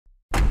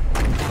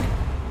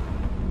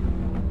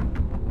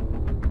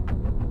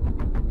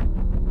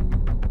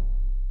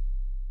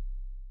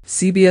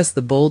CBS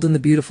The Bold and the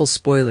Beautiful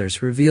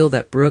spoilers reveal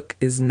that Brooke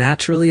is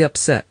naturally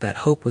upset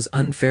that Hope was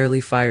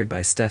unfairly fired by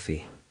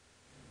Steffi.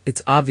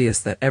 It's obvious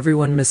that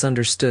everyone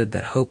misunderstood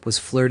that Hope was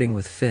flirting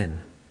with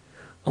Finn.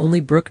 Only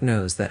Brooke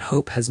knows that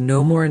Hope has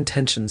no more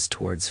intentions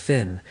towards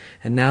Finn,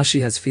 and now she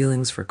has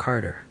feelings for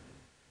Carter.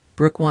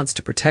 Brooke wants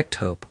to protect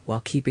Hope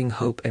while keeping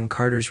Hope and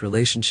Carter's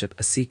relationship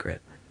a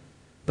secret.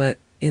 But,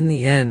 in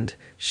the end,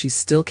 she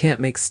still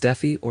can't make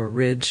Steffi or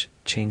Ridge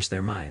change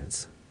their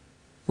minds.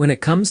 When it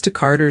comes to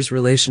Carter's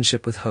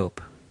relationship with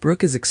Hope,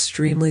 Brooke is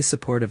extremely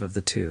supportive of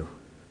the two.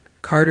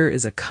 Carter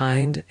is a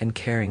kind and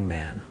caring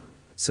man,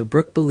 so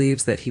Brooke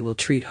believes that he will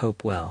treat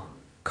Hope well.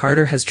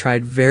 Carter has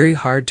tried very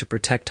hard to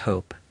protect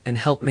Hope and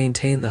help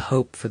maintain the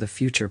hope for the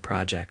future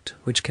project,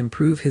 which can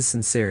prove his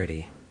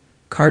sincerity.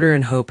 Carter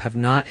and Hope have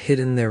not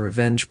hidden their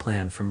revenge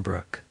plan from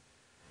Brooke.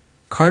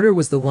 Carter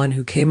was the one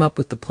who came up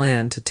with the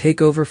plan to take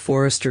over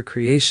Forrester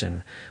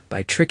Creation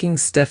by tricking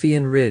Steffi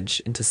and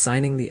Ridge into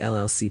signing the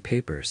LLC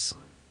papers.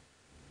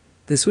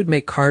 This would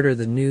make Carter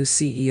the new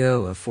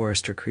CEO of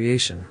Forrester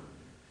Creation.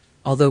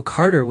 Although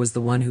Carter was the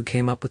one who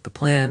came up with the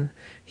plan,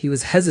 he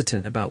was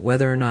hesitant about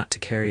whether or not to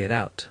carry it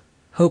out.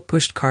 Hope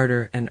pushed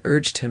Carter and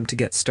urged him to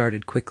get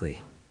started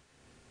quickly.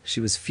 She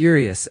was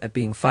furious at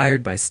being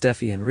fired by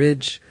Steffi and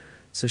Ridge,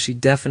 so she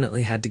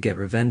definitely had to get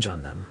revenge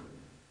on them.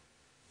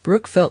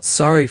 Brooke felt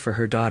sorry for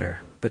her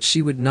daughter, but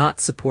she would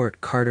not support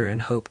Carter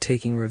and Hope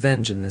taking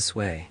revenge in this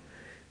way.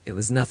 It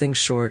was nothing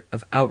short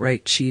of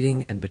outright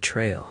cheating and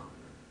betrayal.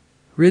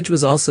 Ridge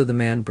was also the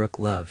man Brooke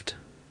loved.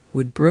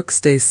 Would Brooke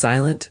stay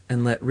silent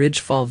and let Ridge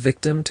fall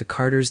victim to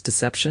Carter's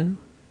deception?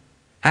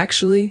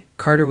 Actually,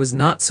 Carter was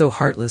not so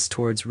heartless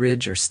towards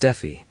Ridge or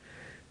Steffi.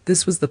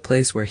 This was the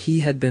place where he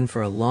had been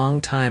for a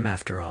long time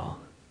after all.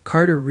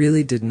 Carter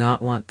really did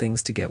not want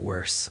things to get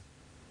worse.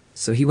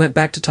 So he went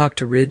back to talk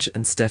to Ridge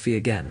and Steffi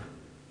again.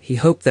 He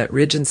hoped that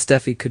Ridge and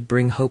Steffi could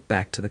bring Hope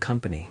back to the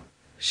company.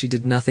 She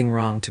did nothing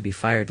wrong to be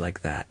fired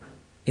like that.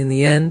 In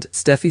the end,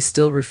 Steffi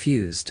still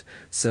refused,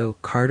 so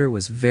Carter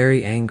was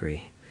very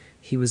angry.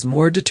 He was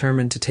more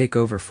determined to take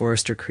over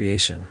Forrester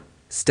Creation.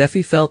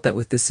 Steffi felt that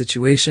with this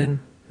situation,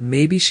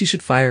 maybe she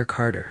should fire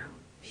Carter.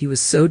 He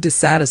was so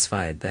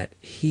dissatisfied that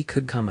he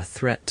could become a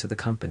threat to the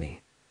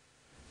company.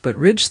 But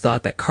Ridge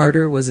thought that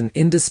Carter was an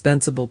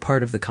indispensable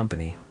part of the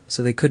company,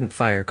 so they couldn't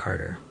fire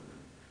Carter.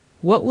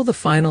 What will the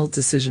final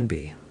decision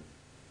be?